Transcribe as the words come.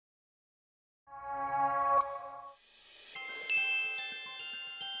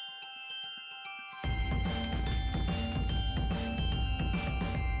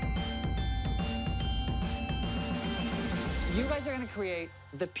guys are gonna create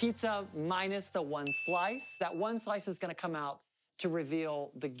the pizza minus the one slice. That one slice is gonna come out to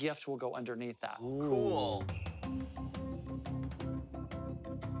reveal the gift will go underneath that. Cool.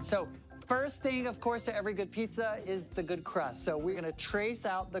 So first thing, of course, to every good pizza is the good crust. So we're gonna trace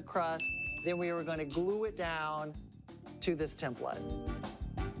out the crust, then we are gonna glue it down to this template.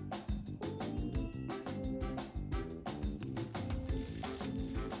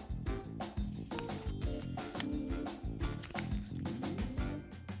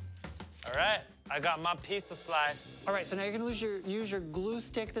 All right, I got my pizza slice. All right, so now you're gonna use your glue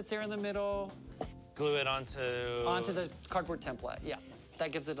stick that's there in the middle. Glue it onto... Onto the cardboard template, yeah.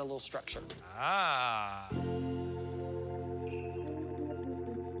 That gives it a little structure. Ah.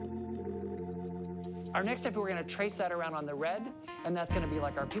 Our next step, we're gonna trace that around on the red, and that's gonna be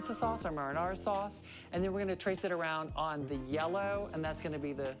like our pizza sauce, our marinara sauce. And then we're gonna trace it around on the yellow, and that's gonna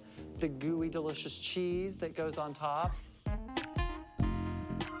be the gooey, delicious cheese that goes on top.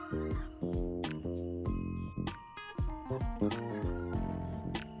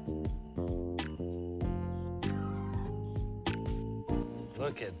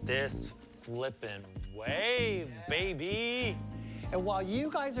 Look at this flippin' wave, baby. And while you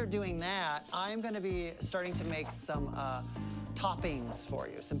guys are doing that, I'm gonna be starting to make some toppings for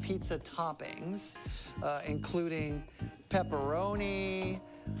you, some pizza toppings, including pepperoni.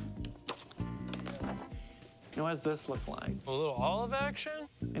 And what does this look like? A little olive action?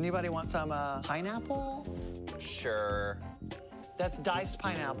 Anybody want some pineapple? Sure. That's diced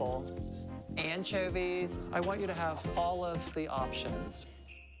pineapple. Anchovies. I want you to have all of the options.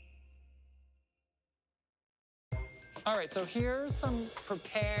 All right, so here's some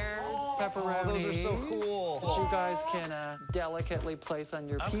prepared pepperonis. Those are so cool. That you guys can delicately place on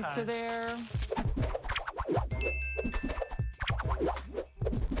your pizza there.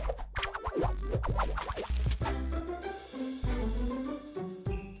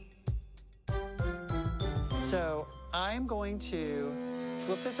 So I'm going to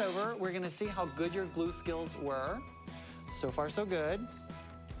flip this over. We're gonna see how good your glue skills were. So far, so good.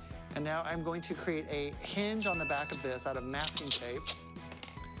 And now I'm going to create a hinge on the back of this out of masking tape.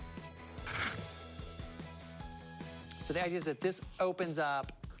 So the idea is that this opens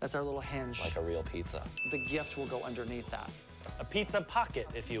up. That's our little hinge. Like a real pizza. The gift will go underneath that. A pizza pocket,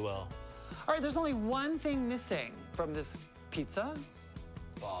 if you will. All right, there's only one thing missing from this pizza.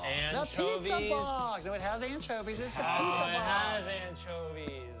 Anchovies. The pizza box. No, it has anchovies. It's the pizza box. It has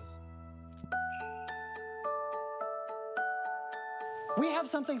anchovies. We have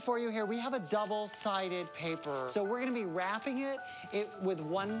something for you here. We have a double-sided paper. So we're gonna be wrapping it with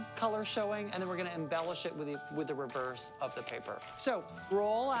one color showing, and then we're gonna embellish it with the reverse of the paper. So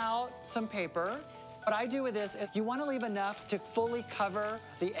roll out some paper. What I do with this, if you wanna leave enough to fully cover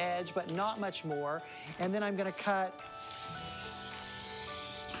the edge, but not much more, and then I'm gonna cut.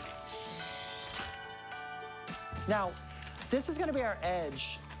 Now, this is gonna be our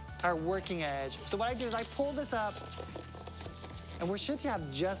edge, our working edge. So what I do is I pull this up, and we should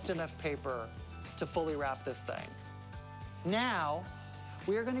have just enough paper to fully wrap this thing. Now,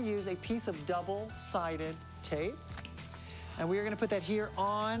 we are gonna use a piece of double-sided tape, and we are gonna put that here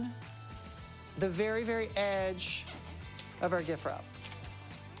on the very, very edge of our gift wrap.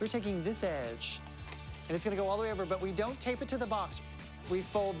 We're taking this edge, and it's gonna go all the way over, but we don't tape it to the box. We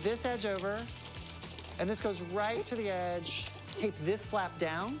fold this edge over, and this goes right to the edge. Tape this flap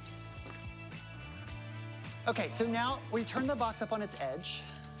down. Okay, so now we turn the box up on its edge.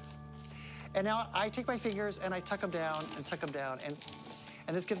 And now I take my fingers and I tuck them down and tuck them down. And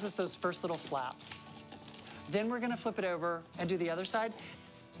this gives us those first little flaps. Then we're gonna flip it over and do the other side.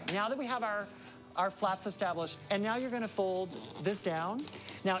 Now that we have our flaps established, and now you're gonna fold this down.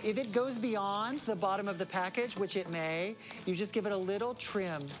 Now, if it goes beyond the bottom of the package, which it may, you just give it a little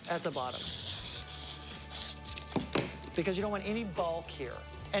trim at the bottom, because you don't want any bulk here.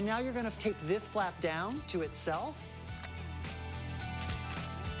 And now you're gonna tape this flap down to itself.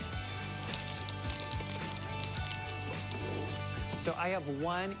 So I have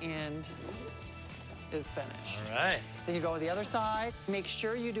one end is finished. All right. Then you go with the other side. Make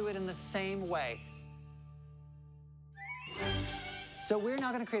sure you do it in the same way. So we're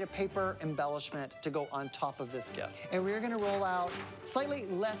now gonna create a paper embellishment to go on top of this gift. And we're gonna roll out slightly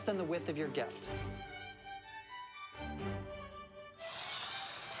less than the width of your gift.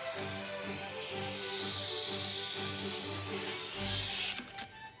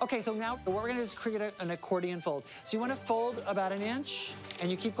 Okay, so now what we're gonna do is create an accordion fold. So you wanna fold about 1 inch,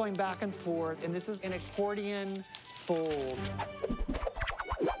 and you keep going back and forth, and this is an accordion fold.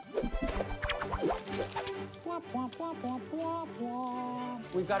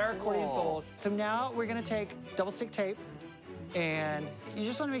 We've got our accordion fold. So now we're gonna take double stick tape, And you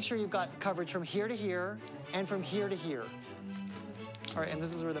just wanna make sure you've got coverage from here to here and from here to here. All right, and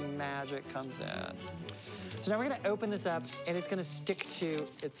this is where the magic comes in. So now we're gonna open this up and it's gonna stick to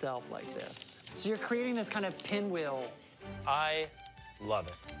itself like this. So you're creating this kind of pinwheel. I love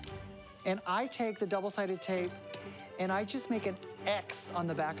it. And I take the double-sided tape and I just make an X on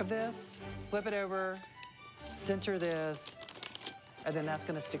the back of this, flip it over, center this, and then that's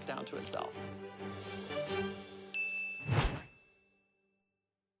gonna stick down to itself.